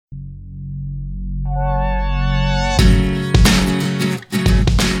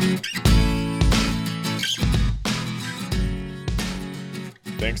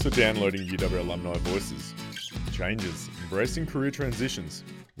Thanks for downloading UW Alumni Voices. Changes, embracing career transitions.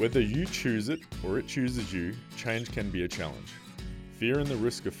 Whether you choose it or it chooses you, change can be a challenge. Fear and the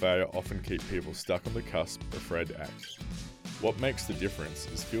risk of failure often keep people stuck on the cusp, afraid to act. What makes the difference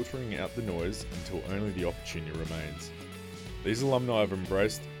is filtering out the noise until only the opportunity remains. These alumni have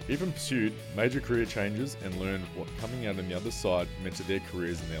embraced, even pursued, major career changes and learned what coming out on the other side meant to their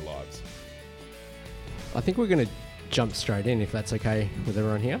careers and their lives. I think we're going to jump straight in, if that's okay with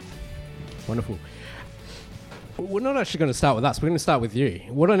everyone here. Wonderful. We're not actually going to start with us. We're going to start with you.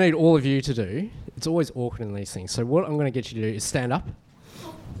 What I need all of you to do, it's always awkward in these things. So what I'm going to get you to do is stand up.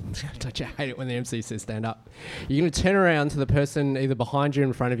 Don't you hate it when the MC says stand up? You're going to turn around to the person either behind you or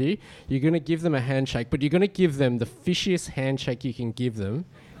in front of you. You're going to give them a handshake, but you're going to give them the fishiest handshake you can give them.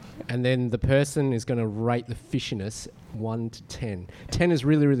 And then the person is going to rate the fishiness 1 to 10. 10 is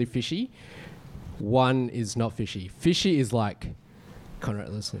really, really fishy. 1 is not fishy. Fishy is like, Conrad,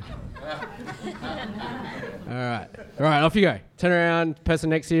 listen. All right, off you go. Turn around,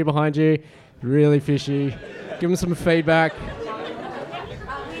 person next to you, behind you, really fishy. Give them some feedback.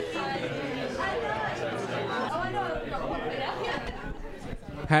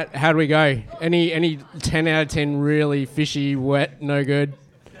 How do we go? Any 10 out of 10 really fishy, wet, no good?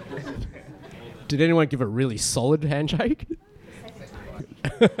 Did anyone give a really solid handshake?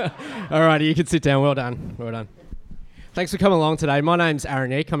 All right, you can sit down. Well done. Thanks for coming along today. My name's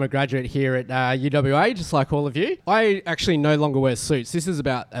Aaron Eek. I'm a graduate here at UWA, just like all of you. I actually no longer wear suits. This is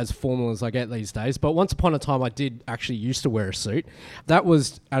about as formal as I get these days. But once upon a time, I did actually used to wear a suit. That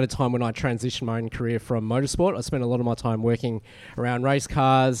was at a time when I transitioned my own career from motorsport. I spent a lot of my time working around race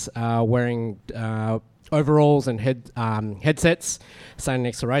cars, wearing overalls and headsets, standing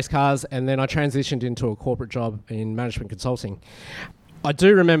next to race cars, and then I transitioned into a corporate job in management consulting. I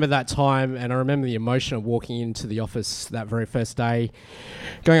do remember that time, and I remember the emotion of walking into the office that very first day,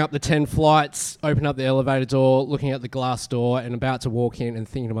 going up the 10 flights, opening up the elevator door, looking at the glass door, and about to walk in and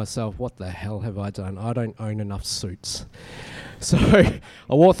thinking to myself, what the hell have I done? I don't own enough suits. So I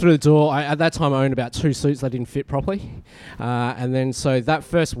walked through the door. At that time, I owned about 2 suits that didn't fit properly. And then so that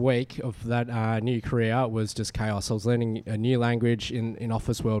first week of that new career was just chaos. I was learning a new language in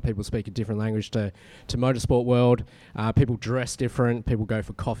office world. People speak a different language to motorsport world. People dress different. People go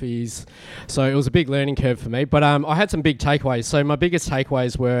for coffees. So it was a big learning curve for me. But I had some big takeaways. So my biggest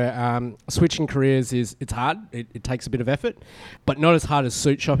takeaways were switching careers it's hard. It takes a bit of effort, but not as hard as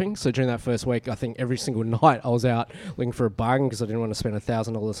suit shopping. So during that first week, I think every single night I was out looking for a bargain because I didn't want to spend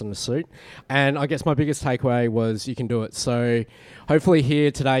 $1,000 on a suit. And I guess my biggest takeaway was you can do it. So hopefully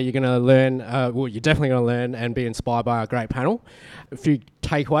here today you're going to learn, you're definitely going to learn and be inspired by our great panel. A few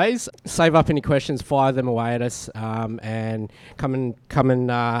takeaways. Save up any questions, fire them away at us, and come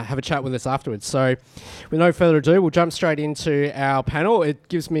and have a chat with us afterwards. So with no further ado, we'll jump straight into our panel. It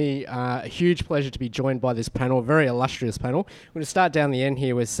gives me a huge pleasure to be joined by this panel, a very illustrious panel. We're going to start down the end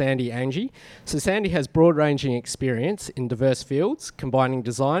here with Sandy Angie. So Sandy has broad-ranging experience in diverse fields, combining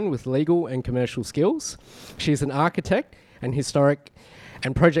design with legal and commercial skills. She's an architect and historic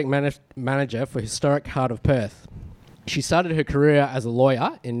and project manager for Historic Heart of Perth. She started her career as a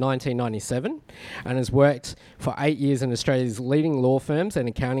lawyer in 1997 and has worked for 8 years in Australia's leading law firms and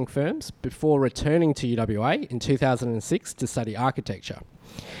accounting firms before returning to UWA in 2006 to study architecture.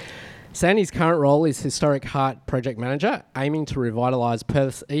 Sandy's current role is Historic Heart Project Manager, aiming to revitalise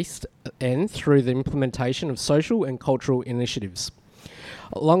Perth's East End through the implementation of social and cultural initiatives.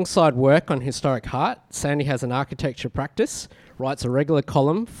 Alongside work on Historic Heart, Sandy has an architecture practice, writes a regular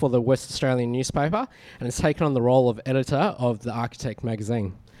column for the West Australian newspaper, and has taken on the role of editor of The Architect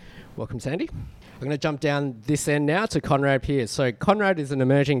magazine. Welcome, Sandy. I'm going to jump down this end now to Conrad Pearce. So Conrad is an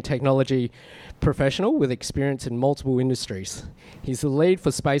emerging technology professional with experience in multiple industries. He's the lead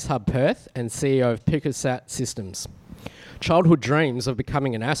for Space Hub Perth and CEO of Picosat Systems. Childhood dreams of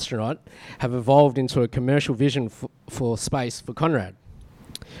becoming an astronaut have evolved into a commercial vision for space for Conrad.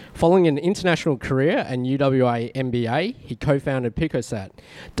 Following an international career and UWA MBA, he co-founded Picosat,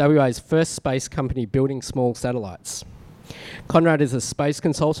 WA's first space company building small satellites. Conrad is a space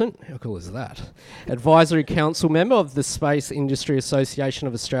consultant, how cool is that? Advisory council member of the Space Industry Association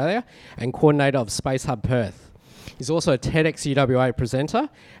of Australia and coordinator of Space Hub Perth. He's also a TEDx UWA presenter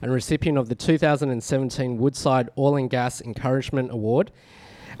and recipient of the 2017 Woodside Oil and Gas Encouragement Award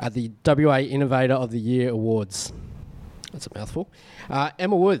at the WA Innovator of the Year Awards. That's a mouthful.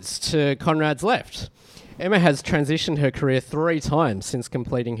 Emma Woods to Conrad's left. Emma has transitioned her career 3 times since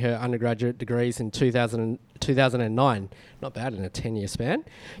completing her undergraduate degrees in 2009. Not bad in a 10-year span.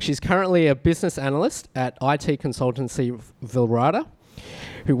 She's currently a business analyst at IT consultancy Vilrada,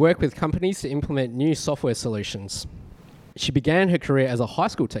 who work with companies to implement new software solutions. She began her career as a high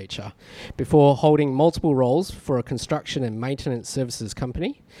school teacher before holding multiple roles for a construction and maintenance services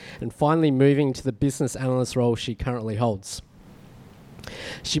company and finally moving to the business analyst role she currently holds.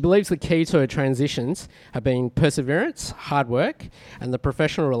 She believes the key to her transitions have been perseverance, hard work, and the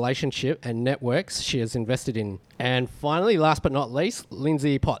professional relationship and networks she has invested in. And finally, last but not least,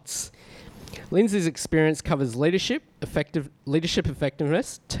 Lindsay Potts. Lindsay's experience covers leadership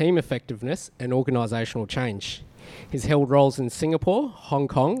effectiveness, team effectiveness, and organisational change. He's held roles in Singapore, Hong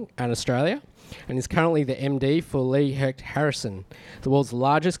Kong, and Australia, and is currently the MD for Lee Hecht Harrison, the world's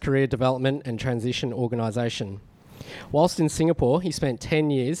largest career development and transition organisation. Whilst in Singapore, he spent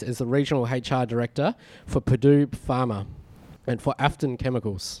 10 years as the regional HR director for Purdue Pharma and for Afton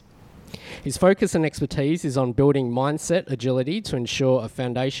Chemicals. His focus and expertise is on building mindset agility to ensure a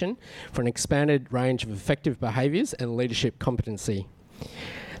foundation for an expanded range of effective behaviours and leadership competency.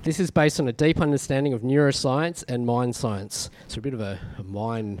 This is based on a deep understanding of neuroscience and mind science. So a bit of a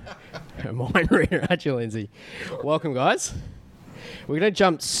mind reader, aren't you, Lindsay? Welcome, guys. We're going to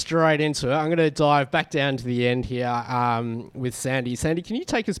jump straight into it. I'm going to dive back down to the end here with Sandy. Sandy, can you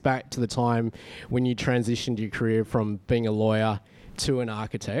take us back to the time when you transitioned your career from being a lawyer to an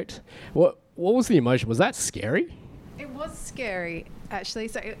architect? What was the emotion? Was that scary? It was scary, actually.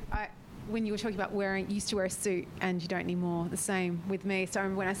 So when you were talking about used to wear a suit and you don't anymore, the same with me. So I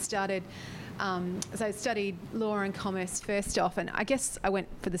remember when I started, so I studied law and commerce first off, and I guess I went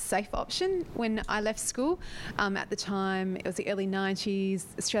for the safe option when I left school. At the time, it was the early 90s,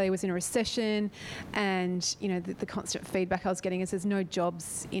 Australia was in a recession, and the constant feedback I was getting is there's no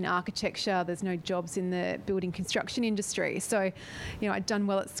jobs in architecture, there's no jobs in the building construction industry. So, I'd done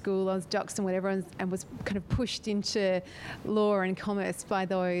well at school, I was doxed and whatever, and was kind of pushed into law and commerce by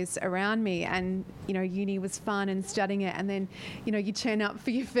those around me. And, uni was fun and studying it, and then, you turn up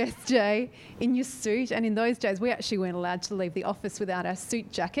for your first day in your suit, and in those days we actually weren't allowed to leave the office without our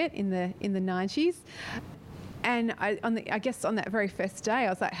suit jacket in the 90s. And I guess on that very first day, I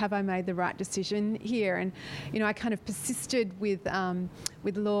was like, have I made the right decision here? And, I kind of persisted with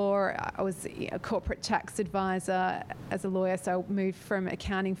law. I was a corporate tax advisor as a lawyer, so I moved from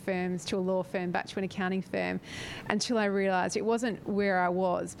accounting firms to a law firm, back to an accounting firm, until I realised it wasn't where I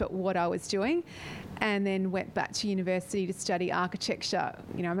was, but what I was doing. And then went back to university to study architecture.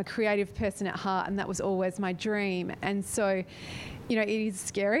 I'm a creative person at heart, and that was always my dream. And so, it is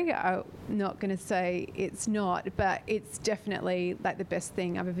scary. I'm not going to say it's not, but it's definitely like the best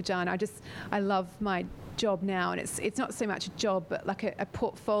thing I've ever done. I love my job now, and it's not so much a job, but like a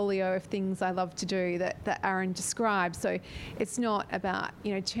portfolio of things I love to do that Aaron described. So it's not about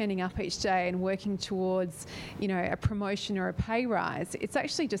turning up each day and working towards a promotion or a pay rise. It's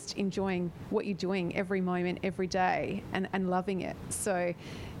actually just enjoying what you're doing every moment, every day, and loving it. So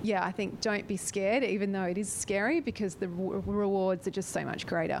yeah, I think don't be scared, even though it is scary, because the rewards are just so much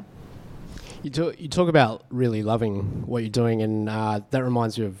greater. You talk about really loving what you're doing, and that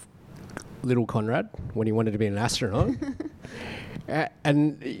reminds me of little Conrad when he wanted to be an astronaut.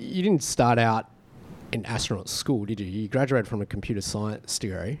 And you didn't start out in astronaut school, did you? You graduated from a computer science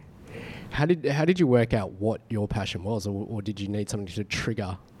degree. How did you work out what your passion was, or did you need something to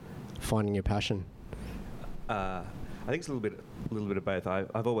trigger finding your passion? I think it's a little bit of both.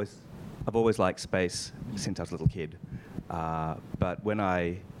 I've always liked space since I was a little kid, but when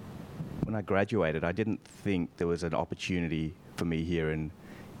I graduated, I didn't think there was an opportunity for me here in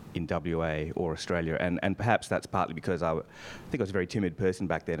WA or Australia, and perhaps that's partly because I think I was a very timid person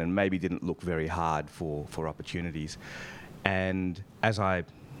back then, and maybe didn't look very hard for opportunities. And as I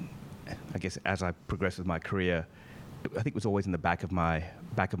progressed with my career, I think it was always in the back of my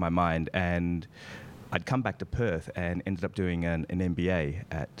mind, and I'd come back to Perth and ended up doing an MBA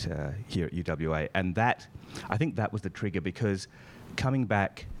here at UWA, and I think that was the trigger, because coming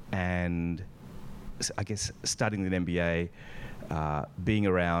back and I guess studying an MBA, being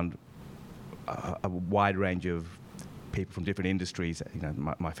around a wide range of people from different industries,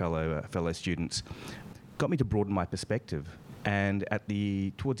 my fellow students, got me to broaden my perspective. And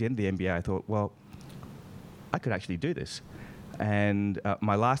towards the end of the MBA, I thought, well, I could actually do this. And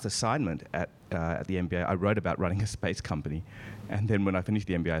my last assignment at the MBA, I wrote about running a space company. And then when I finished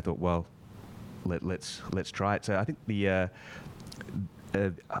the MBA, I thought, well, let's try it. So I think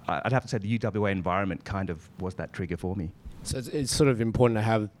I'd have to say the UWA environment kind of was that trigger for me. So it's sort of important to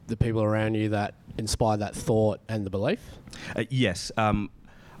have the people around you that inspire that thought and the belief? Yes.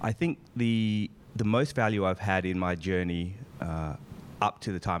 I think the most value I've had in my journey up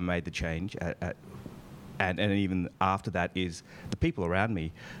to the time I made the change and even after that is the people around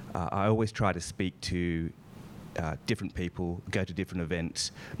me. I always try to speak to different people, go to different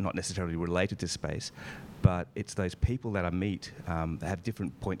events, not necessarily related to space, but it's those people that I meet that have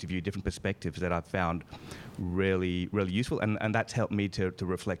different points of view, different perspectives that I've found really, really useful, and that's helped me to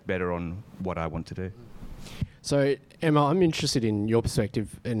reflect better on what I want to do. So, Emma, I'm interested in your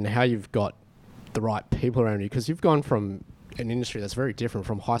perspective and how you've got the right people around you, because you've gone from an industry that's very different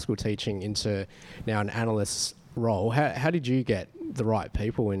from high school teaching into now an analyst role. How did you get the right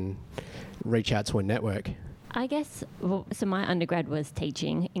people and reach out to a network? I guess, so my undergrad was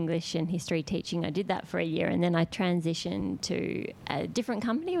teaching, English and history teaching. I did that for a year, and then I transitioned to a different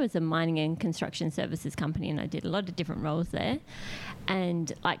company. It was a mining and construction services company, and I did a lot of different roles there.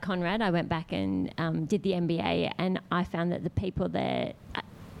 And like Conrad, I went back and did the MBA, and I found that the people there,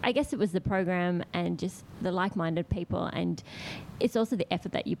 I guess it was the program and just the like-minded people, and it's also the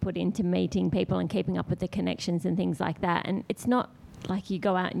effort that you put into meeting people and keeping up with the connections and things like that. And it's not like you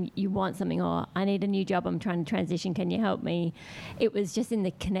go out and you want something, or I need a new job, I'm trying to transition, can you help me? It was just in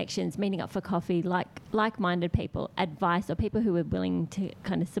the connections, meeting up for coffee, like-minded people, advice, or people who were willing to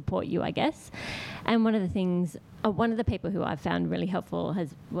kind of support you, I guess. And one of the people who I've found really helpful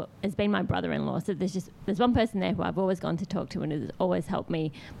has been my brother-in-law. So there's one person there who I've always gone to talk to and has always helped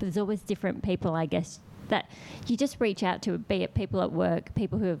me, but there's always different people, I guess, that you just reach out to, be it people at work,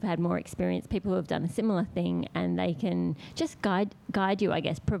 people who have had more experience, people who have done a similar thing, and they can just guide you, I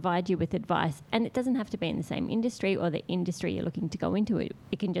guess, provide you with advice. And it doesn't have to be in the same industry or the industry you're looking to go into.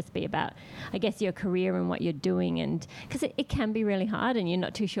 It can just be about, I guess, your career and what you're doing. And because it can be really hard and you're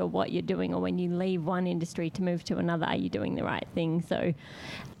not too sure what you're doing, or when you leave one industry to move to another, are you doing the right thing? So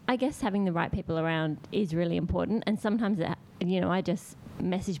I guess having the right people around is really important. And sometimes, I just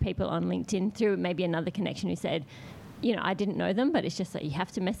message people on LinkedIn through maybe another connection who said, I didn't know them, but it's just that you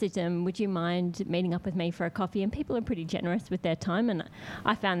have to message them. Would you mind meeting up with me for a coffee? And people are pretty generous with their time, and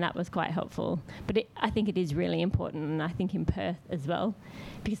I found that was quite helpful. But I think it is really important, and I think in Perth as well,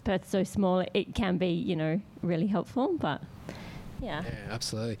 because Perth's so small, it can be, really helpful. But yeah,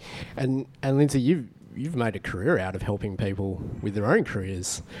 absolutely. And Lindsay, you've made a career out of helping people with their own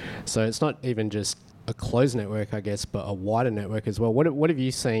careers. So it's not even just a closed network, I guess, but a wider network as well. What have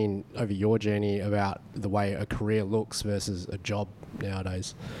you seen over your journey about the way a career looks versus a job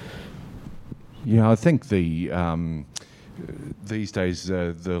nowadays? Yeah, I think these days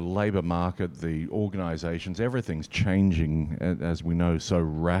the labour market, the organisations, everything's changing, as we know, so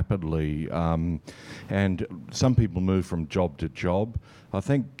rapidly. And some people move from job to job. I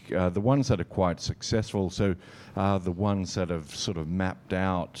think the ones that are quite successful, so the ones that have sort of mapped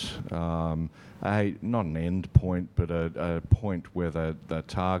out not an end point, but a point where they're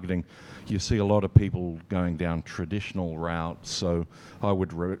targeting. You see a lot of people going down traditional routes, so I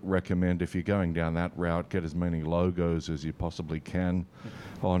would recommend, if you're going down that route, get as many logos as you possibly can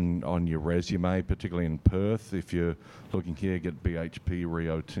on your resume, particularly in Perth. If you're looking here, get BHP,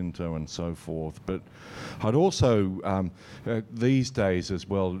 Rio Tinto and so forth. But I'd also, these days as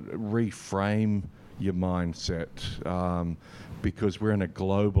well, reframe your mindset, because we're in a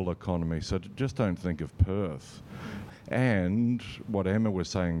global economy, so just don't think of Perth. And what Emma was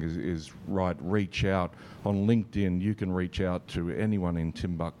saying is right, reach out. On LinkedIn, you can reach out to anyone in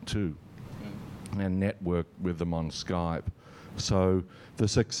Timbuktu and network with them on Skype. So the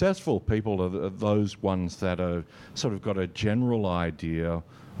successful people are those ones that are sort of got a general idea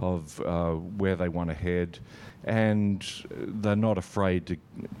of where they want to head, and they're not afraid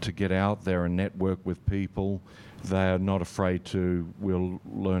to get out there and network with people. They're not afraid to, we're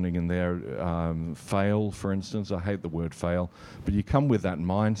learning in there, fail, for instance. I hate the word fail, but you come with that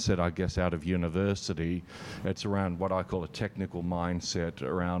mindset, I guess, out of university. It's around what I call a technical mindset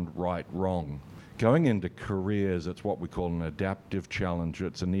around right, wrong. Going into careers, it's what we call an adaptive challenge.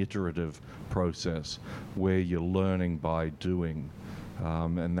 It's an iterative process where you're learning by doing,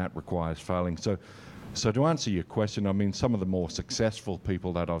 and that requires failing. So to answer your question, I mean, some of the more successful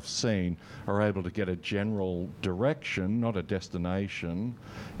people that I've seen are able to get a general direction, not a destination,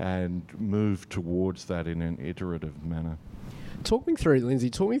 and move towards that in an iterative manner. Lindsay,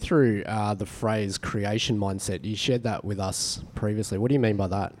 talk me through the phrase creation mindset. You shared that with us previously. What do you mean by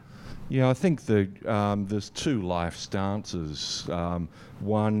that? Yeah, I think there's two life stances.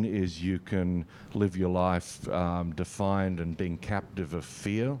 One is you can live your life defined and being captive of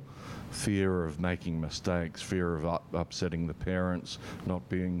fear of making mistakes, fear of upsetting the parents, not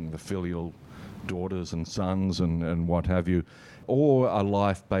being the filial daughters and sons and what have you, or a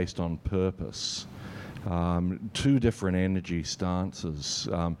life based on purpose. Two different energy stances,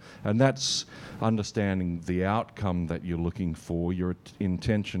 and that's understanding the outcome that you're looking for. Your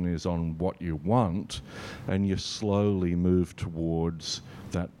intention is on what you want, and you slowly move towards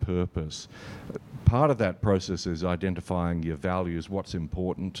that purpose. Part of that process is identifying your values, what's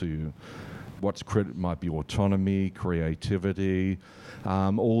important to you. might be autonomy, creativity,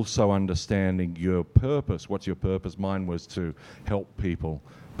 also understanding your purpose. What's your purpose? Mine was to help people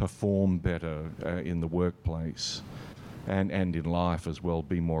perform better in the workplace and in life as well,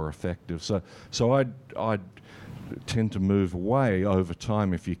 be more effective. So I'd tend to move away over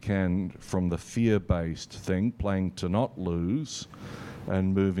time, if you can, from the fear-based thing, playing to not lose,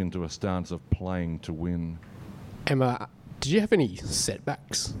 and move into a stance of playing to win. Emma, did you have any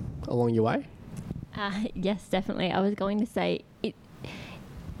setbacks along your way? Yes, definitely. I was going to say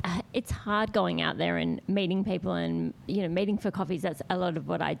it's hard going out there and meeting people and, meeting for coffees. That's a lot of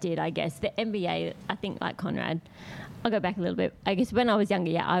what I did, I guess. The MBA, I think, like Conrad, I'll go back a little bit. I guess when I was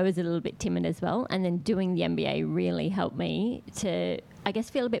younger, I was a little bit timid as well. And then doing the MBA really helped me to, I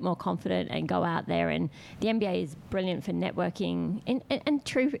guess, feel a bit more confident and go out there. And the MBA is brilliant for networking and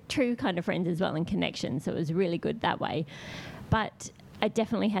true kind of friends as well, and connections. So it was really good that way. But I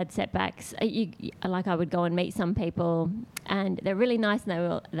definitely had setbacks. I would go and meet some people, and they're really nice,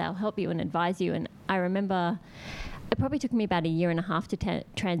 and they'll help you and advise you. And I remember it probably took me about a year and a half to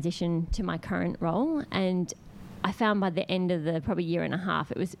transition to my current role, and I found by the end of the probably year and a half,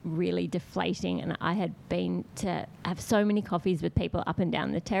 it was really deflating, and I had been to have so many coffees with people up and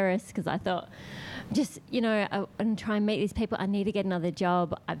down the terrace because I thought, and try and meet these people. I need to get another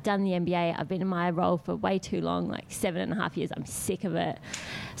job. I've done the MBA. I've been in my role for way too long, like 7.5 years. I'm sick of it.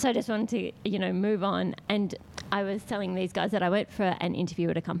 So I just wanted to, move on. And I was telling these guys that I went for an interview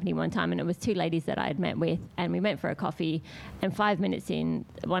at a company one time, and it was two ladies that I had met with, and we went for a coffee. And 5 minutes in,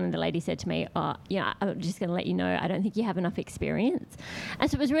 one of the ladies said to me, I'm just going to let you know, I don't think you have enough experience. And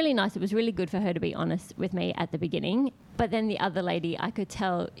so it was really nice. It was really good for her to be honest with me at the beginning. But then the other lady, I could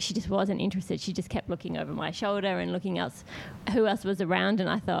tell she just wasn't interested. She just kept looking over my shoulder and looking who else was around. And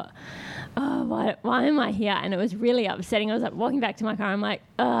I thought, why am I here? And it was really upsetting. I was like walking back to my car. I'm like,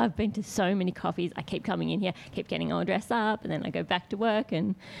 I've been to so many coffees. I keep coming in here, keep getting all dressed up, and then I go back to work.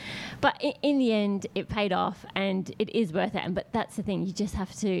 But in the end, it paid off, and it is worth it. But that's the thing. You just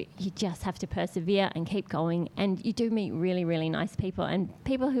have to persevere and keep going. And you do meet really, really nice people, and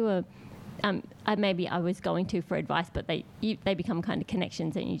people who are maybe I was going to for advice, but they become kind of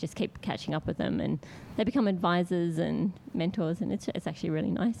connections, and you just keep catching up with them, and they become advisors and mentors, and it's actually really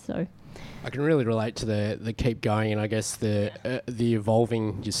nice. So I can really relate to the keep going, and I guess the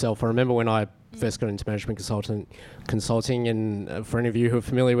evolving yourself. I remember when I first got into management consulting, and for any of you who are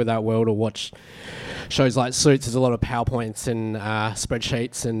familiar with that world or watch shows like Suits, there's a lot of PowerPoints and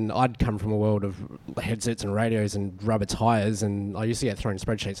spreadsheets, and I'd come from a world of headsets and radios and rubber tires, and I used to get thrown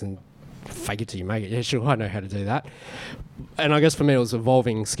spreadsheets and fake it till you make it. Yeah, sure, I know how to do that. And I guess for me it was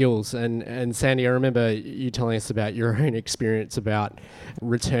evolving skills. And Sandy, I remember you telling us about your own experience about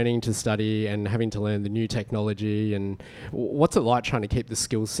returning to study and having to learn the new technology, and what's it like trying to keep the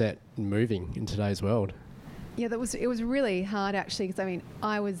skill set moving in today's world? Yeah, it was really hard actually, because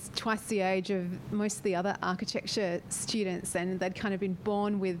I was twice the age of most of the other architecture students, and they'd kind of been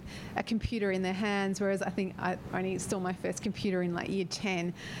born with a computer in their hands, whereas I think I only saw my first computer in like year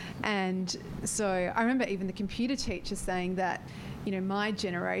 10. And so I remember even the computer teacher saying that, my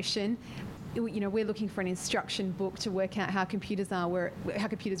generation, we're looking for an instruction book to work out how computers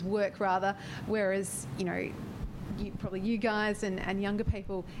work, whereas, you guys and younger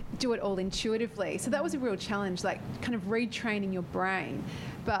people do it all intuitively. So that was a real challenge, like kind of retraining your brain.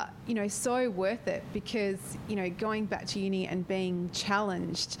 But, so worth it, because, going back to uni and being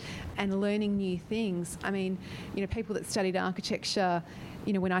challenged and learning new things. People that studied architecture,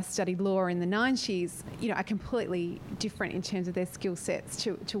 when I studied law in the 90s, are completely different in terms of their skill sets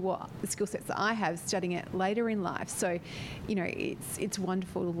to what the skill sets that I have studying it later in life. So, it's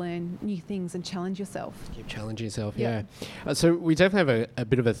wonderful to learn new things and challenge yourself. Keep challenging yourself, yeah. So we definitely have a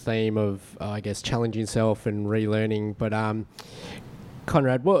bit of a theme of, I guess, challenging yourself and relearning. But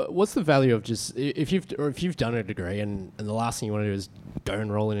Conrad, what's the value of just if you've done a degree and the last thing you want to do is go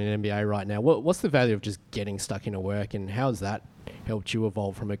enroll in an MBA right now? What's the value of just getting stuck into work, and how has that helped you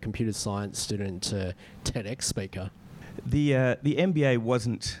evolve from a computer science student to TEDx speaker? The MBA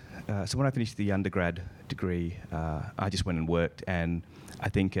wasn't. So when I finished the undergrad degree, I just went and worked, and I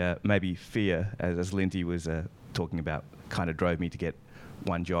think maybe fear, as Lindsay was talking about, kind of drove me to get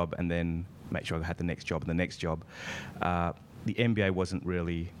one job and then make sure I had the next job and the next job. The MBA wasn't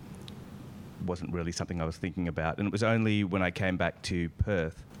really something I was thinking about, and it was only when I came back to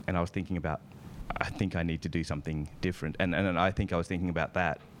Perth and I was thinking about, I think I need to do something different, and I think I was thinking about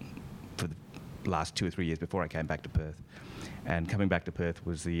that for the last 2 or 3 years before I came back to Perth. And coming back to Perth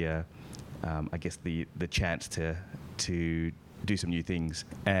was the chance to do some new things.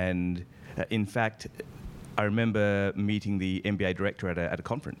 And in fact, I remember meeting the MBA director at a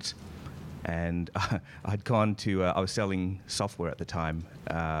conference, And I'd gone to, I was selling software at the time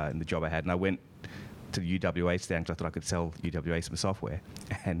in the job I had, and I went to the UWA stand because I thought I could sell UWA some software.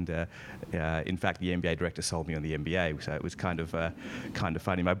 And in fact, the MBA director sold me on the MBA, so it was kind of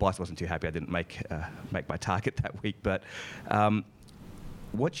funny. My boss wasn't too happy I didn't make my target that week, but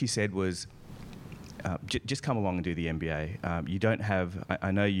what she said was, just come along and do the MBA. You don't have,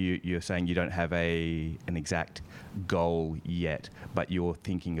 I know you're saying you don't have an exact goal yet, but you're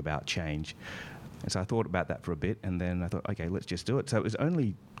thinking about change. And so I thought about that for a bit, and then I thought, okay, let's just do it. So it was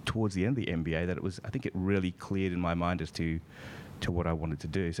only towards the end of the MBA that I think it really cleared in my mind as to what I wanted to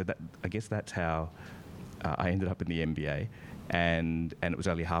do. So that, I guess that's how I ended up in the MBA, and it was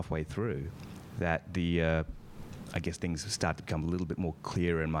only halfway through that I guess things started to become a little bit more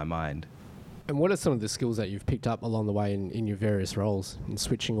clear in my mind. And what are some of the skills that you've picked up along the way in your various roles in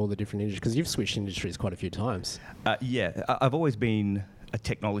switching all the different industries? Because you've switched industries quite a few times. I've always been a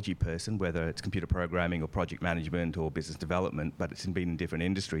technology person, whether it's computer programming or project management or business development, but it's been in different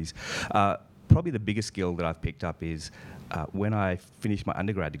industries. Probably the biggest skill that I've picked up is when I finished my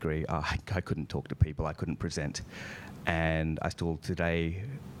undergrad degree, I couldn't talk to people, I couldn't present. And I still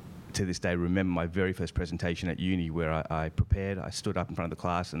to this day remember my very first presentation at uni where I prepared, I stood up in front of the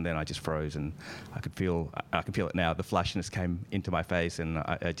class, and then I just froze, and I can feel it now. The flushness came into my face, and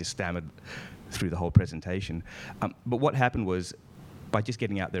I just stammered through the whole presentation. But what happened was, by just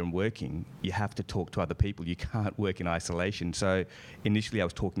getting out there and working, you have to talk to other people. You can't work in isolation. So initially I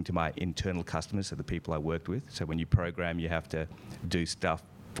was talking to my internal customers, so the people I worked with. So when you program, you have to do stuff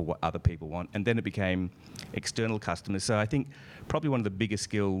for what other people want. And then it became external customers. So I think probably one of the biggest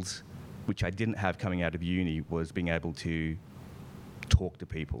skills which I didn't have coming out of uni was being able to talk to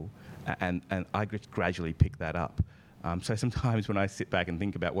people. And I gradually picked that up. So sometimes when I sit back and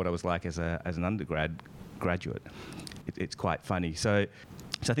think about what I was like as an graduate, it's quite funny. So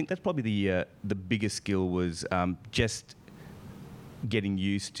I think that's probably the biggest skill was just getting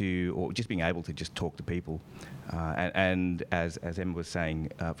used to, or just being able to just talk to people. And as Emma was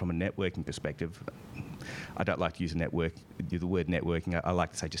saying, from a networking perspective, I don't like to use the word networking. I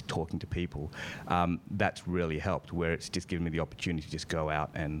like to say just talking to people. That's really helped, where it's just given me the opportunity to just go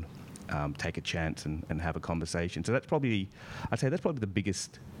out and take a chance and have a conversation. So I'd say that's probably the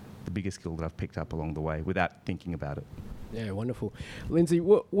biggest skill that I've picked up along the way without thinking about it. Yeah, wonderful. Lindsay,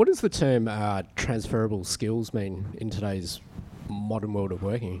 what does the term transferable skills mean in today's modern world of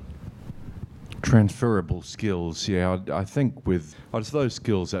working? Transferable skills, yeah. I think it's those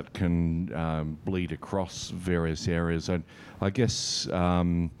skills that can bleed across various areas. I guess,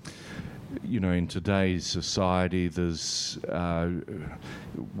 in today's society, there's,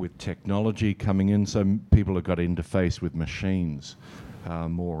 with technology coming in, so people have got to interface with machines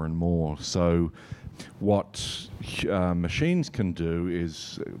more and more. So what machines can do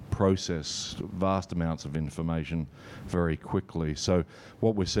is process vast amounts of information very quickly. So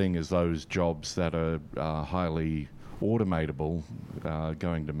what we're seeing is those jobs that are highly automatable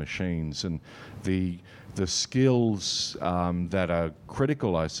going to machines. And the skills that are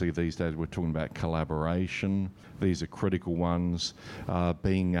critical, I see these days, we're talking about collaboration. These are critical ones.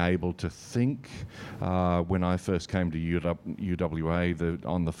 Being able to think. When I first came to UWA,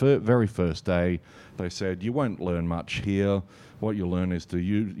 on the very first day, they said, you won't learn much here. What you'll learn is to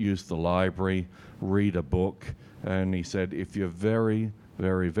use the library, read a book. And he said, if you're very,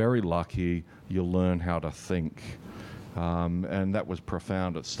 very, very lucky, you'll learn how to think. And that was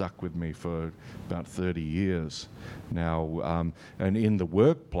profound. It stuck with me for about 30 years now. And in the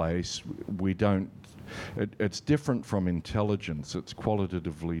workplace, we don't. It's different from intelligence. It's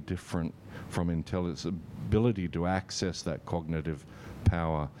qualitatively different from intelligence. Ability to access that cognitive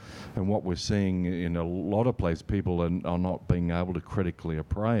power. And what we're seeing in a lot of places, people are not being able to critically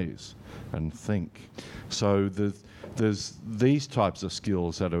appraise and think. So there's these types of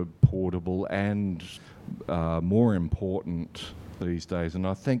skills that are portable and more important these days. And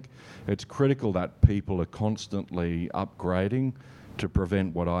I think it's critical that people are constantly upgrading to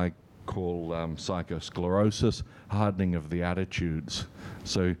prevent what I call psychosclerosis, hardening of the attitudes.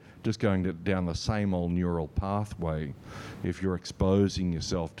 So just going down the same old neural pathway, if you're exposing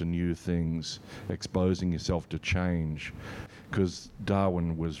yourself to new things, exposing yourself to change, because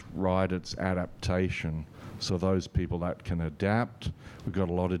Darwin was right, it's adaptation. So those people that can adapt, we've got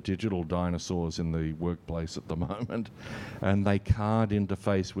a lot of digital dinosaurs in the workplace at the moment, and they can't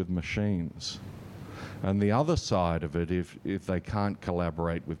interface with machines. And the other side of it, if they can't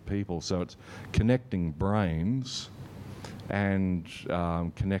collaborate with people, so it's connecting brains and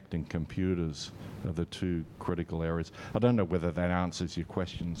connecting computers are the two critical areas. I don't know whether that answers your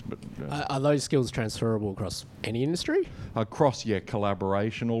questions, but... Are those skills transferable across any industry? Across,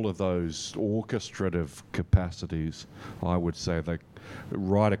 collaboration, all of those orchestrative capacities, I would say that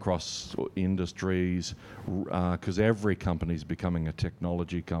right across industries, because every company is becoming a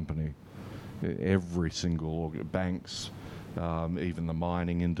technology company. Every single banks, even the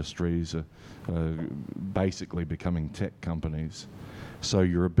mining industries are basically becoming tech companies. So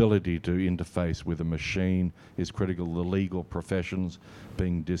your ability to interface with a machine is critical. The legal professions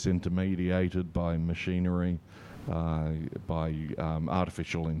being disintermediated by machinery, by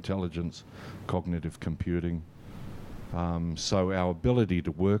artificial intelligence, cognitive computing. So our ability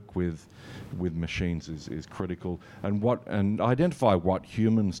to work with machines is critical, and identify what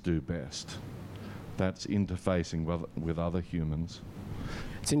humans do best. That's interfacing with other humans.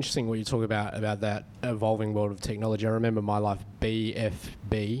 It's interesting what you talk about that evolving world of technology. I remember my life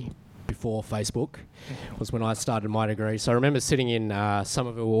BFB, before Facebook, was when I started my degree. So I remember sitting in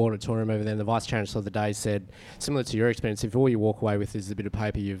Somerville Auditorium over there, and the Vice Chancellor of the day said, similar to your experience, if all you walk away with is a bit of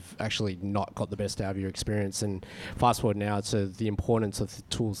paper, you've actually not got the best out of your experience. And fast forward now to the importance of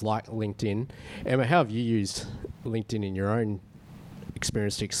tools like LinkedIn. Emma, how have you used LinkedIn in your own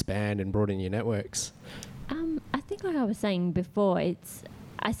experience to expand and broaden your networks? I think like I was saying before,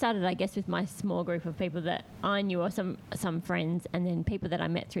 I started, I guess, with my small group of people that I knew, or some friends, and then people that I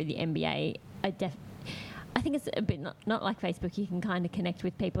met through the MBA. I think it's a bit not like Facebook. You can kind of connect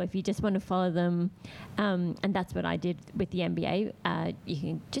with people if you just want to follow them, and that's what I did with the MBA. You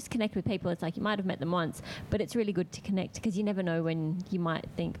can just connect with people. It's like you might have met them once, but it's really good to connect because you never know when you might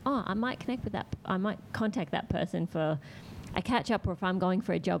think, oh, I might connect with that. I might contact that person for a catch up, or if I'm going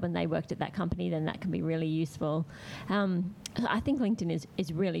for a job and they worked at that company, then that can be really useful. I think LinkedIn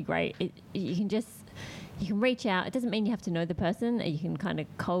is really great. You can reach out. It doesn't mean you have to know the person. You can kind of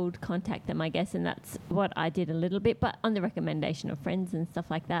cold contact them, I guess, and that's what I did a little bit, but on the recommendation of friends and stuff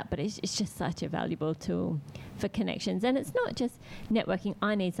like that. But it's just such a valuable tool for connections. And it's not just networking.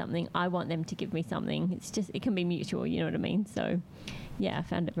 I need something. I want them to give me something. It can be mutual, you know what I mean? So yeah, I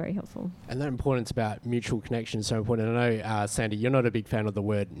found it very helpful. And that importance about mutual connection is so important. I know, Sandy, you're not a big fan of the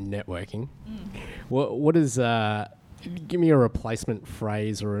word networking. What is... give me a replacement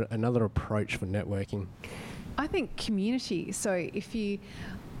phrase or another approach for networking. I think community. So if you,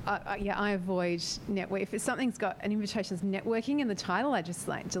 I avoid network. If something's got an invitation as networking in the title, I just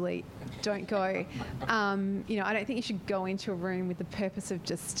delete. Don't go. I don't think you should go into a room with the purpose of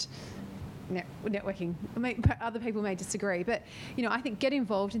just networking. Other people may disagree, but I think get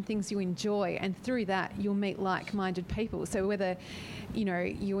involved in things you enjoy, and through that you'll meet like-minded people. So whether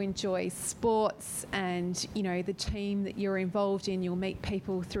you enjoy sports and the team that you're involved in, you'll meet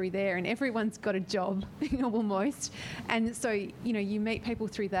people through there, and everyone's got a job almost, and so you meet people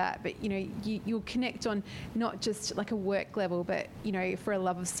through that, but you'll connect on not just like a work level, but for a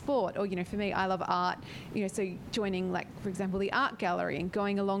love of sport, or for me, I love art, so joining, like, for example, the art gallery and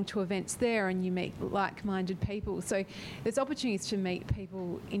going along to events there, and you meet like-minded people. So there's opportunities to meet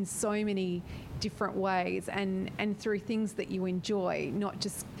people in so many different ways, and through things that you enjoy, not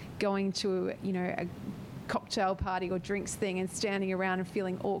just going to a cocktail party or drinks thing and standing around and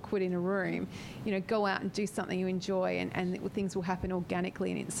feeling awkward in a room. Go out and do something you enjoy, and things will happen organically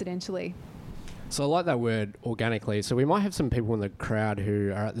and incidentally. So I like that word, organically. So we might have some people in the crowd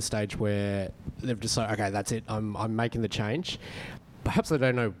who are at the stage where they've decided, okay, that's it, I'm making the change. Perhaps they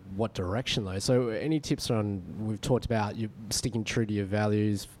don't know what direction though. So any tips on, we've talked about you sticking true to your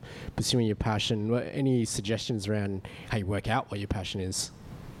values, pursuing your passion, any suggestions around how you work out what your passion is?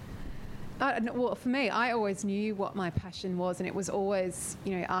 Well, for me, I always knew what my passion was, and it was always,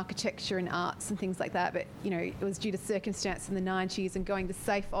 architecture and arts and things like that. But, it was due to circumstance in the 90s and going the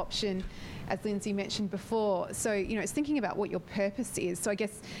safe option, as Lindsay mentioned before. So, it's thinking about what your purpose is. So I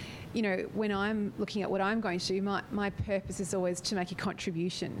guess, when I'm looking at what I'm going to do, my purpose is always to make a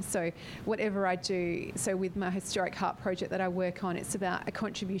contribution. So whatever I do, so with my Historic Heart project that I work on, it's about a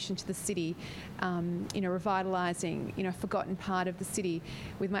contribution to the city, revitalising, a forgotten part of the city.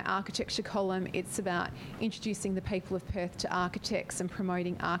 With my architecture column, it's about introducing the people of Perth to architects and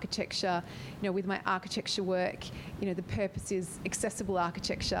promoting architecture. With my architecture work, the purpose is accessible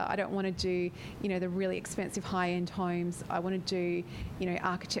architecture. I don't want to do, the really expensive high-end homes. I want to do,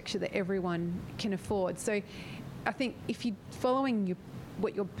 architecture that everyone can afford. So I think if you're following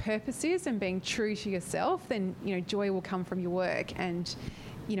what your purpose is and being true to yourself, then joy will come from your work, and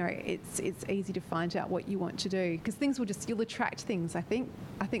it's easy to find out what you want to do, because you'll attract things. I think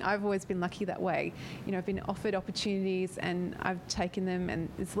I've always been lucky that way. I've been offered opportunities and I've taken them, and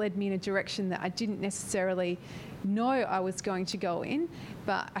it's led me in a direction that I didn't necessarily know I was going to go in.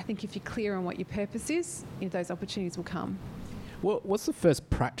 But I think if you're clear on what your purpose is, those opportunities will come. What's the first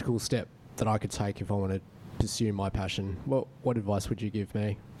practical step that I could take if I want to pursue my passion? What advice would you give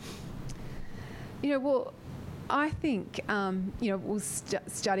me? Well, I think,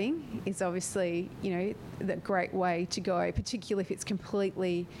 studying is obviously, the great way to go, particularly if it's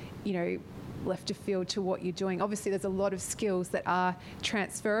completely, left of field to what you're doing. Obviously, there's a lot of skills that are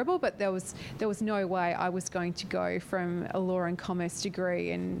transferable, but there was no way I was going to go from a law and commerce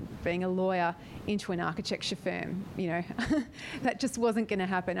degree and being a lawyer into an architecture firm. That just wasn't going to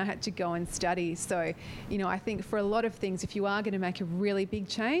happen. I had to go and study. So, I think for a lot of things, if you are going to make a really big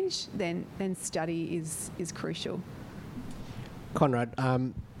change, then study is crucial. Conrad,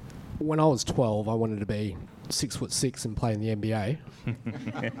 when I was 12, I wanted to be 6'6" and play in the NBA.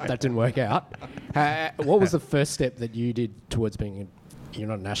 That didn't work out. What was the first step that you did towards being, you're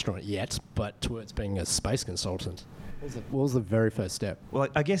not an astronaut yet, but towards being a space consultant? What was the very first step? Well,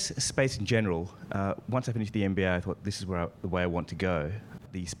 I guess space in general. Once I finished the MBA, I thought this is the way I want to go.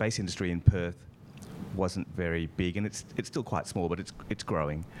 The space industry in Perth wasn't very big, and it's still quite small, but it's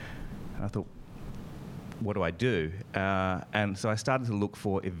growing. And I thought, what do I do? And so I started to look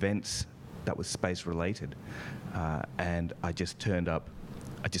for events that was space related, and I just turned up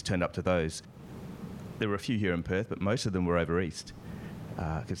to those. There were a few here in Perth, but most of them were over east.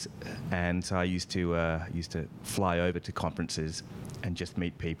 And so I used to fly over to conferences and just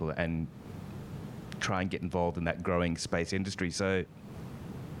meet people and try and get involved in that growing space industry. So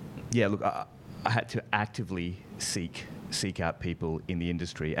yeah, look, I had to actively seek out people in the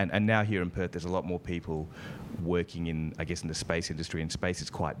industry, and now here in Perth there's a lot more people working in the space industry, and space is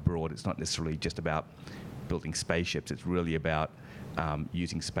quite broad. It's not necessarily just about building spaceships. It's really about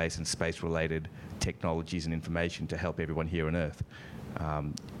using space and space-related technologies and information to help everyone here on Earth.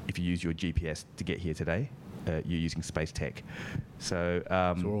 If you use your GPS to get here today, you're using space tech. So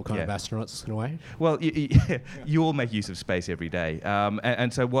we're all kind of astronauts in a way? Well, you all make use of space every day.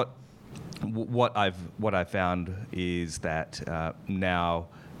 And so what I've found is that now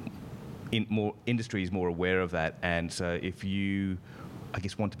industry is more aware of that, and so if you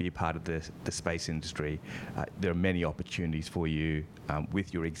want to be a part of the space industry, there are many opportunities for you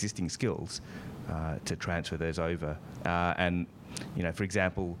with your existing skills to transfer those over. And for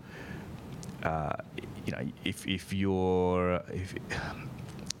example, if you're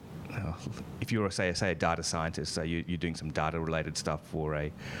say a data scientist, so you're doing some data related stuff for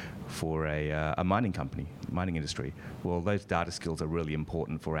a mining company, mining industry, well, those data skills are really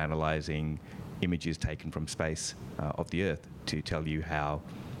important for analysing images taken from space of the Earth to tell you how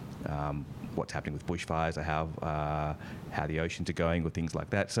what's happening with bushfires, or how the oceans are going, or things like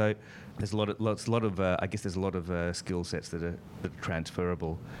that. So there's a lot of skill sets that are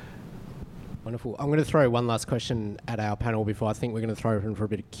transferable. Wonderful. I'm going to throw one last question at our panel before I think we're going to throw open for a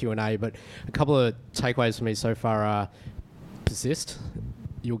bit of Q&A. But a couple of takeaways for me so far are persist.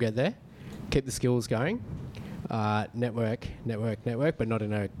 You'll get there. Keep the skills going. Network, but not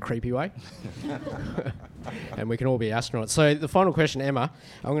in a creepy way. And we can all be astronauts. So the final question, Emma,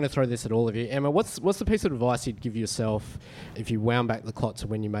 I'm going to throw this at all of you. Emma, what's the piece of advice you'd give yourself if you wound back the clock to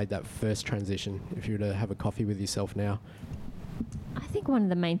when you made that first transition, if you were to have a coffee with yourself now? I think one of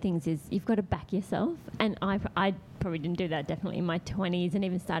the main things is you've got to back yourself, and I probably didn't do that definitely in my 20s, and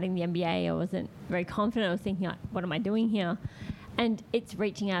even starting the MBA I wasn't very confident. I was thinking, like, what am I doing here? And it's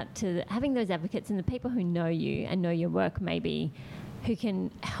reaching out to having those advocates and the people who know you and know your work maybe, who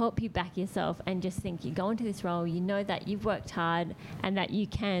can help you back yourself and just think you go into this role, you know that you've worked hard and that you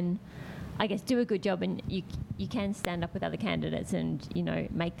can, do a good job, and you can stand up with other candidates and,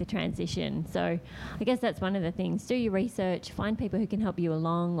 make the transition. So I guess that's one of the things. Do your research, find people who can help you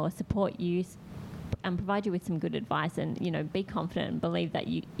along or support you and provide you with some good advice, and, be confident and believe that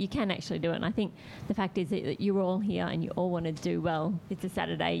you can actually do it. And I think the fact is that you're all here and you all want to do well. It's a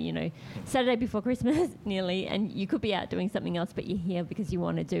Saturday, Saturday before Christmas nearly, and you could be out doing something else, but you're here because you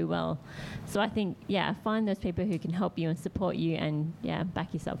want to do well. So I think, find those people who can help you and support you, and,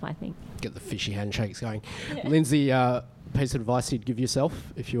 back yourself, I think. Get the fishy handshakes going. Lindsay, piece of advice you'd give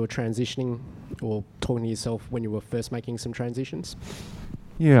yourself if you were transitioning or talking to yourself when you were first making some transitions?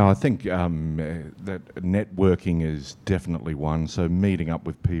 Yeah, I think that networking is definitely one. So meeting up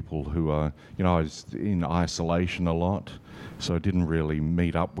with people who are, I was in isolation a lot, so I didn't really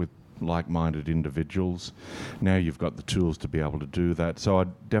meet up with like-minded individuals. Now you've got the tools to be able to do that. So I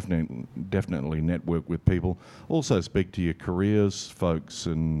definitely network with people. Also speak to your careers folks,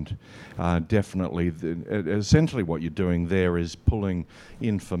 and definitely essentially what you're doing there is pulling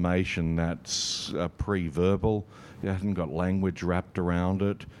information that's pre-verbal. You haven't got language wrapped around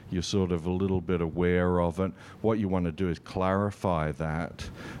it. You're sort of a little bit aware of it. What you want to do is clarify that,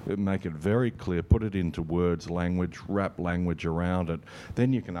 make it very clear, put it into words, language, wrap language around it.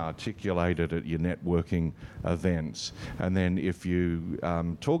 Then you can articulate it at your networking events. And then if you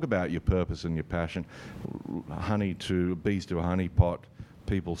talk about your purpose and your passion, bees to a honey pot,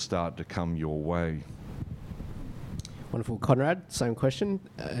 people start to come your way. Wonderful. Conrad, same question.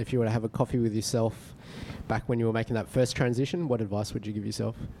 If you were to have a coffee with yourself back when you were making that first transition, what advice would you give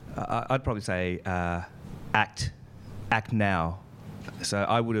yourself? I'd probably say act now. So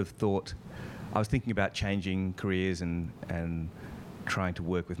I would have thought, I was thinking about changing careers and trying to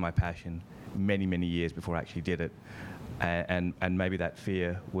work with my passion many years before I actually did it. And maybe that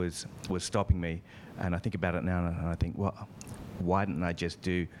fear was stopping me. And I think about it now and I think, well, why didn't I just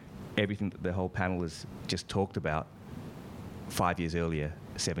do everything that the whole panel has just talked about 5 years earlier,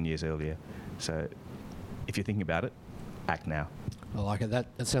 7 years earlier? So if you're thinking about it, act now. I like it. That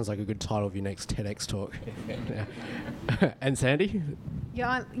sounds like a good title of your next TEDx talk. And Sandy?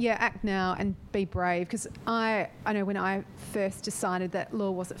 Yeah, act now and be brave, because I know when I first decided that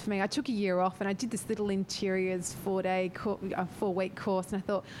law wasn't for me, I took a year off and I did this little interiors 4-week course, and I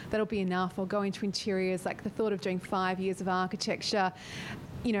thought that'll be enough. I'll go into interiors. Like the thought of doing 5 years of architecture,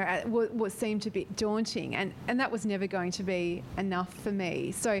 what seemed to be daunting, and that was never going to be enough for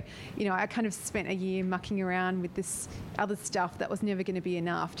me. So, I kind of spent a year mucking around with this other stuff that was never going to be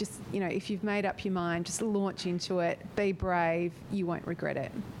enough. Just, if you've made up your mind, just launch into it, be brave, you won't regret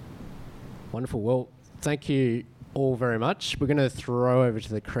it. Wonderful. Well, thank you all very much. We're going to throw over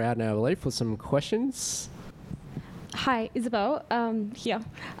to the crowd now, I believe, for some questions. Hi, Isabel, here.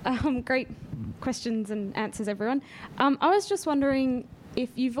 Great questions and answers, everyone. I was just wondering, if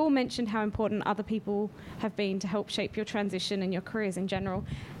you've all mentioned how important other people have been to help shape your transition and your careers in general,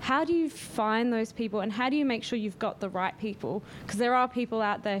 how do you find those people and how do you make sure you've got the right people? Because there are people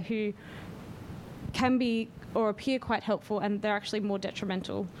out there who can be or appear quite helpful and they're actually more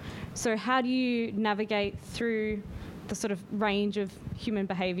detrimental. So how do you navigate through the sort of range of human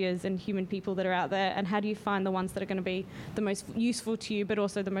behaviours and human people that are out there, and how do you find the ones that are going to be the most useful to you but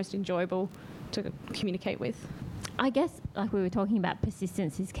also the most enjoyable to communicate with? I guess, like we were talking about,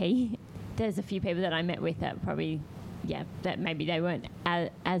 persistence is key. There's a few people that I met with that probably, that maybe they weren't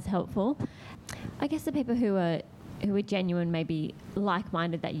as helpful. I guess the people who are genuine, maybe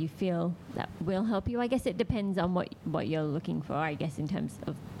like-minded, that you feel that will help you. I guess it depends on what you're looking for, I guess, in terms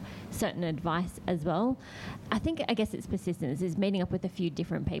of certain advice as well. I guess it's persistence, is meeting up with a few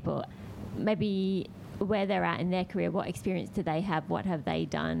different people, maybe where they're at in their career, what experience do they have, what have they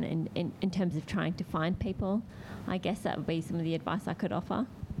done in terms of trying to find people. I guess that would be some of the advice I could offer.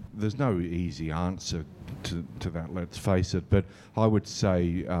 There's no easy answer to that, let's face it, but I would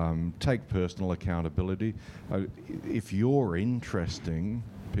say take personal accountability. If you're interesting,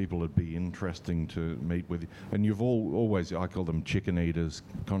 people would be interesting to meet with you. And you've always, I call them chicken eaters,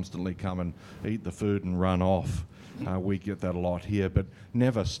 constantly come and eat the food and run off. We get that a lot here, but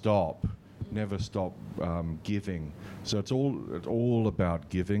never stop giving. So it's all about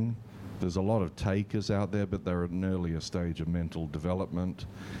giving. There's a lot of takers out there, but they're at an earlier stage of mental development.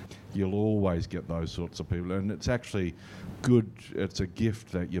 You'll always get those sorts of people, and it's actually good. It's a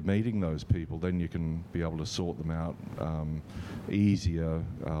gift that you're meeting those people. Then you can be able to sort them out easier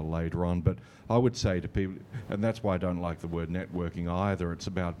later on. But I would say to people, and that's why I don't like the word networking either. It's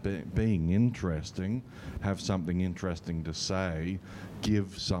about being interesting, have something interesting to say,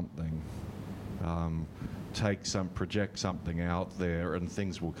 give something. Project something out there, and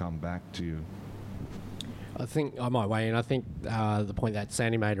things will come back to you. I think I might weigh in. I think the point that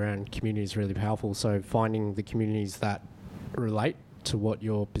Sandy made around community is really powerful. So finding the communities that relate to what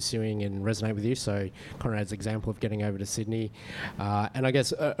you're pursuing and resonate with you. So Conrad's example of getting over to Sydney. And I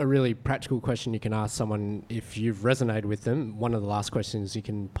guess a really practical question you can ask someone if you've resonated with them, one of the last questions you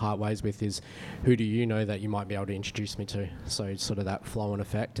can part ways with is, who do you know that you might be able to introduce me to? So sort of that flow-on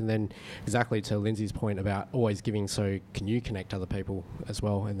effect. And then exactly to Lindsay's point about always giving, so can you connect other people as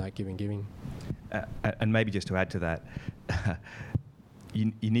well in that giving? And maybe just to add to that,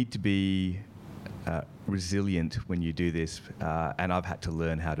 you need to be resilient when you do this, and I've had to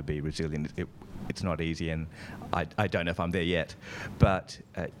learn how to be resilient. It's not easy, and I don't know if I'm there yet, but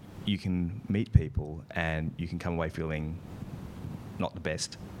you can meet people and you can come away feeling not the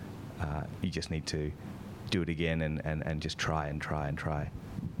best. You just need to do it again and just try and try and try.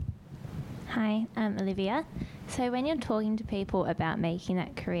 Hi, I'm Olivia. So when you're talking to people about making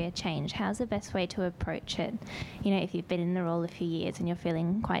that career change, how's the best way to approach it? You know, if you've been in the role a few years and you're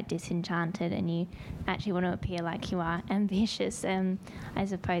feeling quite disenchanted and you actually want to appear like you are ambitious, I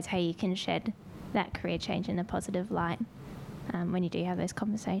suppose how you can shed that career change in a positive light when you do have those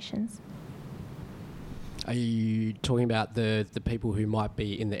conversations. Are you talking about the people who might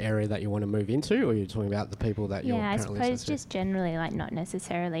be in the area that you want to move into, or are you talking about the people that you're Yeah, I currently suppose associated? just generally, like not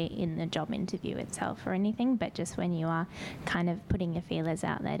necessarily in the job interview itself or anything, but just when you are kind of putting your feelers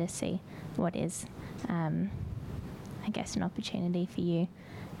out there to see what is, I guess, an opportunity for you.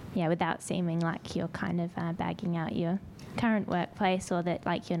 Yeah, without seeming like you're kind of bagging out your current workplace or that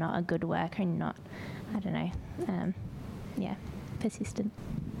like you're not a good worker and not, I don't know, persistent.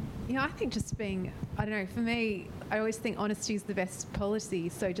 You know, I think just being, I don't know, for me, I always think honesty is the best policy.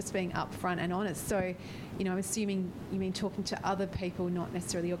 So just being upfront and honest. So, you know, I'm assuming you mean talking to other people, not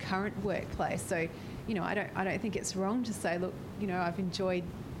necessarily your current workplace. So, you know, I don't think it's wrong to say, look, you know, I've enjoyed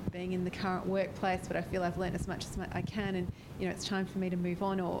being in the current workplace, but I feel I've learned as much as I can, and you know, it's time for me to move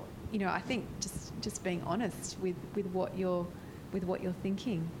on. Or, you know, I think just being honest with what you're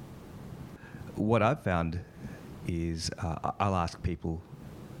thinking. What I've found is I'll ask people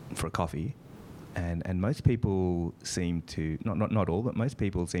for a coffee, and most people seem to, not all, but most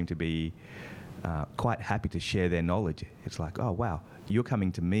people seem to be quite happy to share their knowledge. It's like, oh wow, you're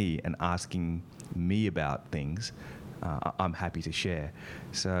coming to me and asking me about things. I'm happy to share.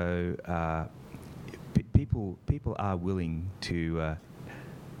 So people are willing to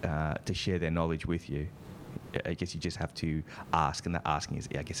share their knowledge with you. I guess you just have to ask, and that asking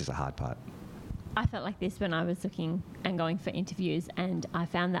is a hard part. I felt like this when I was looking and going for interviews, and I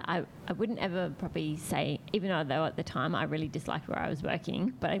found that I wouldn't ever probably say, even though at the time I really disliked where I was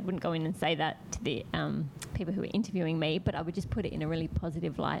working, but I wouldn't go in and say that to the people who were interviewing me, but I would just put it in a really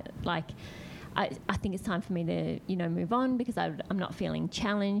positive light. Like, I think it's time for me to, you know, move on because I'm not feeling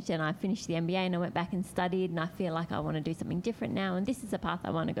challenged, and I finished the MBA and I went back and studied, and I feel like I want to do something different now, and this is a path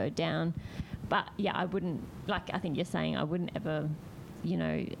I want to go down. But yeah, I wouldn't, like I think you're saying, I wouldn't ever, you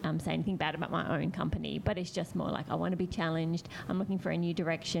know, say anything bad about my own company, but it's just more like I want to be challenged. I'm looking for a new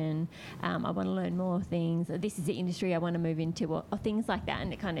direction. I want to learn more things. This is the industry I want to move into, or things like that.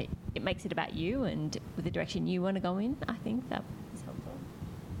 And it makes it about you and with the direction you want to go in. I think that is helpful.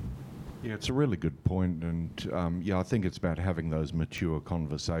 Yeah, it's a really good point, and I think it's about having those mature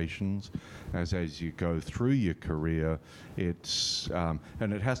conversations as you go through your career. It's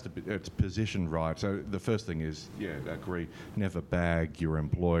and it has to be, it's positioned right. So the first thing is, agree, never bag your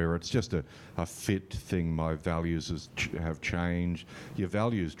employer. It's just a fit thing. My values have changed. Your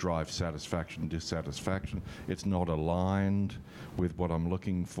values drive satisfaction, dissatisfaction. It's not aligned with what I'm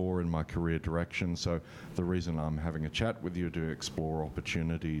looking for in my career direction. So the reason I'm having a chat with you to explore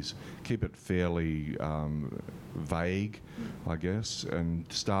opportunities, keep it fairly vague, I guess,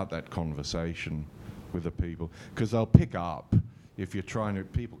 and start that conversation with the people, because they'll pick up if you're trying to,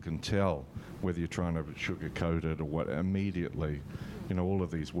 people can tell whether you're trying to sugarcoat it or what immediately. You know, all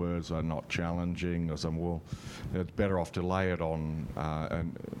of these words are not challenging or something. Well, it's better off to lay it on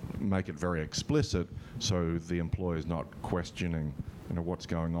and make it very explicit so the employer's not questioning, you know, what's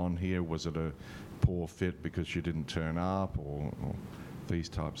going on here. Was it a poor fit because you didn't turn up or these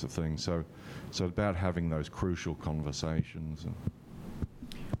types of things. So about having those crucial conversations.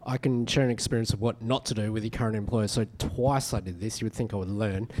 I can share an experience of what not to do with your current employer. So twice I did this. You would think I would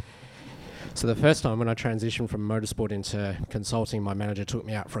learn. So the first time when I transitioned from motorsport into consulting, my manager took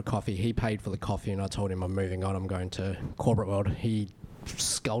me out for a coffee. He paid for the coffee, and I told him I'm moving on. I'm going to corporate world. He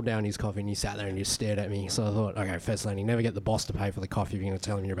sculled down his coffee and he sat there and just stared at me. So I thought, okay, first learning, never get the boss to pay for the coffee if you're going to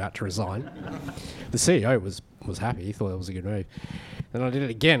tell him you're about to resign. The CEO was happy. He thought that was a good move. Then I did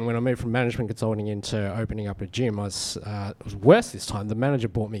it again when I moved from management consulting into opening up a gym. It was worse this time. The manager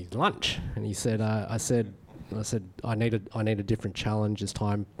bought me lunch, and he said, I said I need a different challenge. It's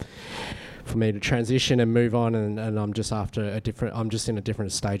time for me to transition and move on, and I'm just I'm just in a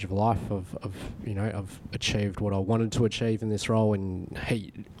different stage of life I've achieved what I wanted to achieve in this role, and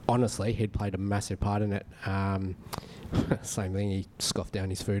he'd played a massive part in it. Same thing, he scoffed down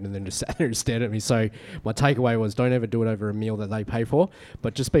his food and then just sat there and stared at me. So my takeaway was, don't ever do it over a meal that they pay for,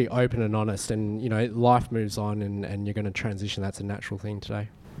 but just be open and honest, and you know, life moves on, and you're going to transition. That's a natural thing today.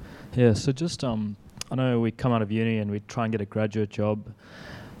 Yeah, so just I know we come out of uni and we try and get a graduate job,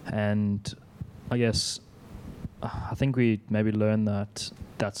 and I guess I think we maybe learn that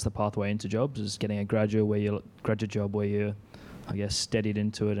that's the pathway into jobs, is getting a graduate job where you're, I guess, steadied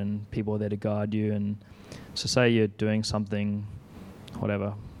into it and people are there to guide you. And so say you're doing something,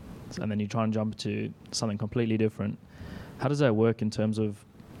 whatever, and then you try and jump to something completely different. How does that work in terms of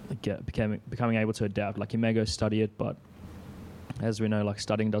becoming able to adapt. Like you may go study it, but as we know, like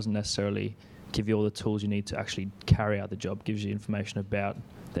studying doesn't necessarily give you all the tools you need to actually carry out the job. Gives you information about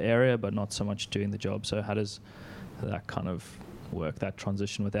the area, but not so much doing the job. So how does that kind of work, that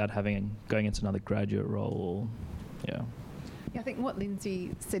transition, without going into another graduate role? Yeah, I think what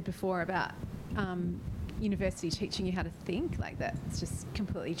Lindsay said before about university teaching you how to think, like that's just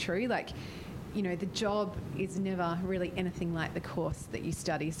completely true. Like, you know, the job is never really anything like the course that you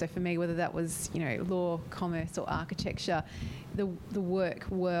study. So for me, whether that was, you know, law, commerce or architecture, the work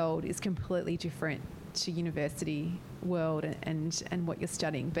world is completely different to university world and what you're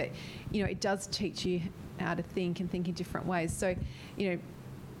studying. But, you know, it does teach you how to think and think in different ways. So, you know,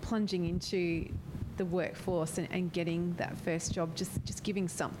 plunging into the workforce and getting that first job, just giving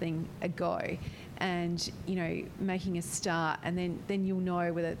something a go and, you know, making a start, and then you'll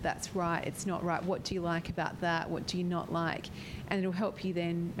know whether that's right, it's not right, what do you like about that, what do you not like, and it'll help you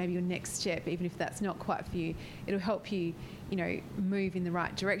then maybe your next step, even if that's not quite for you, it'll help you, you know, move in the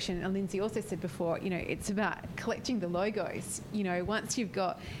right direction. And Lindsay also said before, you know, it's about collecting the logos. You know, once you've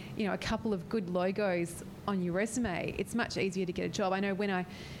got, you know, a couple of good logos on your resume, it's much easier to get a job. I know when I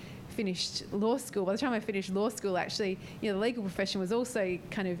finished law school, by the time I finished law school, actually, you know, the legal profession was also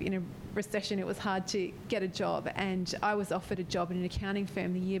kind of in a recession. It was hard to get a job, and I was offered a job in an accounting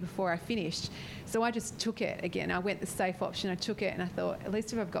firm the year before I finished. So I just took it again. I went the safe option. I took it, and I thought, at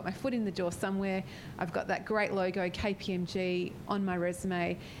least if I've got my foot in the door somewhere, I've got that great logo, KPMG, on my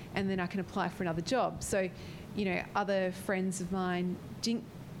resume, and then I can apply for another job. So, you know, other friends of mine didn't,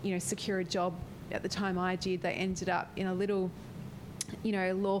 you know, secure a job at the time I did. They ended up in a little, you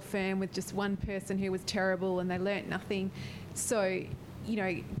know, law firm with just one person who was terrible, and they learnt nothing. So, you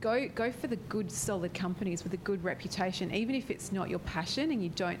know, go for the good, solid companies with a good reputation. Even if it's not your passion and you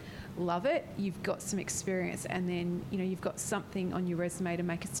don't love it, you've got some experience, and then, you know, you've got something on your resume to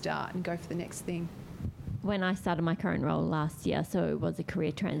make a start and go for the next thing. When I started my current role last year, so it was a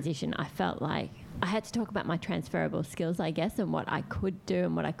career transition, I felt like I had to talk about my transferable skills, I guess, and what I could do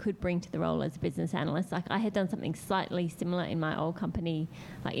and what I could bring to the role as a business analyst. Like, I had done something slightly similar in my old company,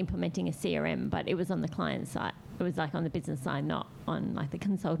 like implementing a CRM, but it was on the client side. It was like on the business side, not on like the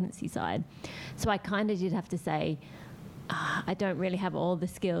consultancy side. So I kind of did have to say, I don't really have all the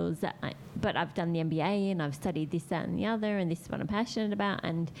skills but I've done the MBA and I've studied this, that and the other, and this is what I'm passionate about,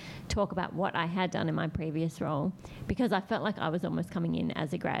 and talk about what I had done in my previous role, because I felt like I was almost coming in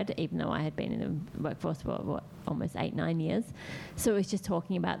as a grad, even though I had been in the workforce for almost 8-9 years. So it was just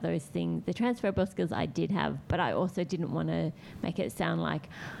talking about those things, the transferable skills I did have, but I also didn't want to make it sound like,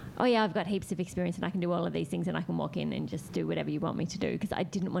 oh yeah, I've got heaps of experience and I can do all of these things and I can walk in and just do whatever you want me to do, because I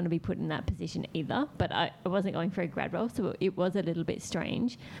didn't want to be put in that position either. But I wasn't going for a grad role, so it was a little bit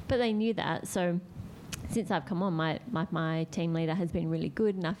strange. But they knew that. So since I've come on, my team leader has been really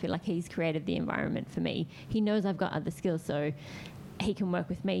good, and I feel like he's created the environment for me. He knows I've got other skills, so he can work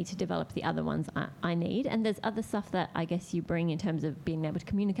with me to develop the other ones I need. And there's other stuff that I guess you bring in terms of being able to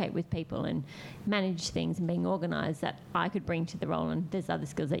communicate with people and manage things and being organised that I could bring to the role. And there's other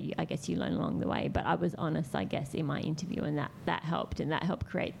skills that I guess you learn along the way. But I was honest, I guess, in my interview, and that helped. And that helped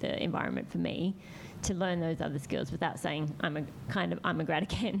create the environment for me to learn those other skills without saying I'm a grad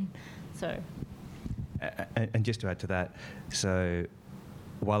again. So. And just to add to that, so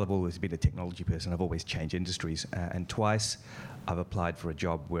while I've always been a technology person, I've always changed industries, and twice I've applied for a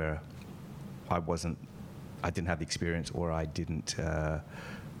job where I didn't have the experience, or I didn't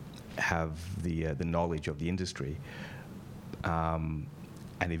have the knowledge of the industry, and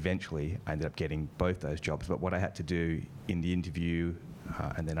eventually I ended up getting both those jobs. But what I had to do in the interview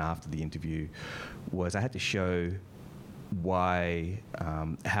and then after the interview was I had to show why,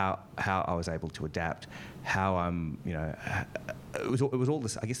 how I was able to adapt, how I'm, you know, it was all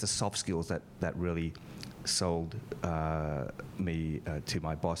this, I guess, the soft skills that really sold me to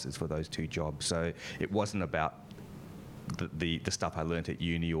my bosses for those two jobs. So it wasn't about the stuff I learnt at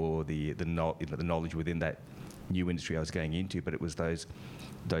uni or the knowledge within that new industry I was going into, but it was those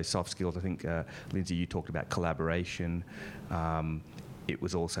soft skills. I think Lindsay, you talked about collaboration. It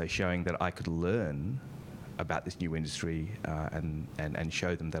was also showing that I could learn about this new industry and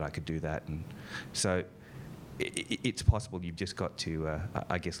show them that I could do that. And so it's possible. You've just got to,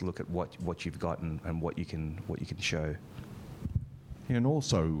 I guess, look at what you've got and what you can show. And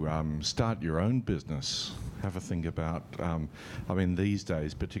also start your own business. Have a think about, I mean, these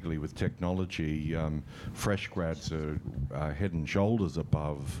days, particularly with technology, fresh grads are head and shoulders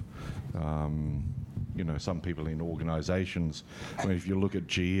above, you know, some people in organisations. I mean, if you look at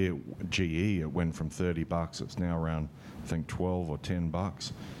GE, it went from $30, it's now around, I think, $12 or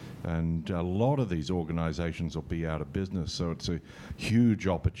 $10. And a lot of these organisations will be out of business, so it's a huge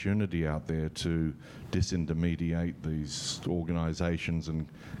opportunity out there to disintermediate these organisations, and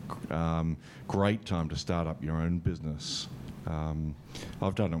great time to start up your own business.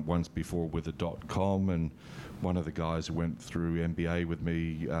 I've done it once before with a .com, and one of the guys who went through MBA with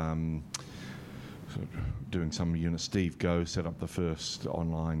me, doing some unit, Steve Go, set up the first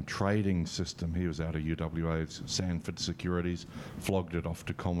online trading system. He was out of UWA, Sanford Securities, flogged it off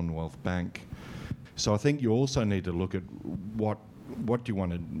to Commonwealth Bank. So I think you also need to look at what do you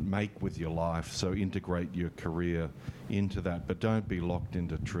want to make with your life, so integrate your career into that, but don't be locked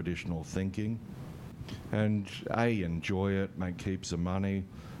into traditional thinking. And enjoy it, make heaps of money,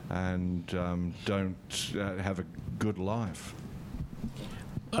 and don't have a good life.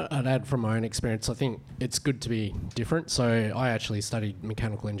 I'd add from my own experience, I think it's good to be different. So I actually studied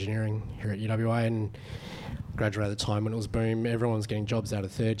mechanical engineering here at UWA and graduated at the time when it was boom. Everyone was getting jobs out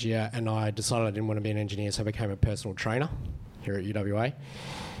of third year, and I decided I didn't want to be an engineer, so I became a personal trainer here at UWA.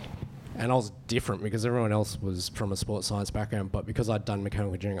 And I was different because everyone else was from a sports science background, but because I'd done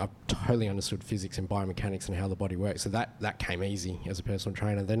mechanical engineering, I totally understood physics and biomechanics and how the body works. So that came easy as a personal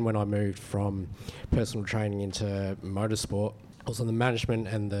trainer. Then when I moved from personal training into motorsport, I was on the management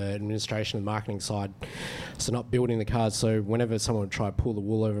and the administration and marketing side, so not building the cars. So whenever someone would try to pull the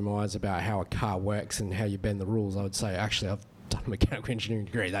wool over my eyes about how a car works and how you bend the rules, I would say, actually, I've done a mechanical engineering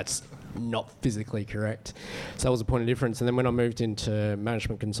degree. That's not physically correct. So that was a point of difference. And then when I moved into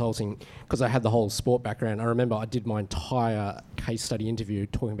management consulting, because I had the whole sport background, I remember I did my entire case study interview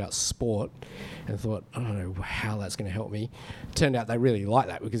talking about sport and thought, I don't know how that's going to help me. Turned out they really like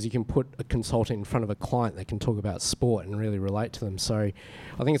that because you can put a consultant in front of a client that can talk about sport and really relate to them. So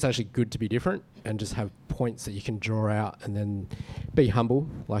I think it's actually good to be different and just have points that you can draw out, and then be humble.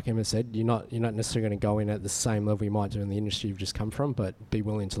 Like Emma said, you're not necessarily going to go in at the same level you might do in the industry you've just come from, but be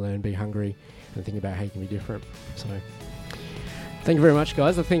willing to learn, be hungry, and think about how you can be different. So thank you very much,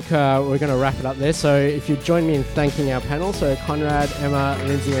 guys. I think we're going to wrap it up there. So if you join me in thanking our panel, so Conrad, Emma,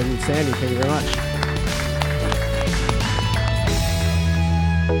 Lindsay and Sandy, thank you very much.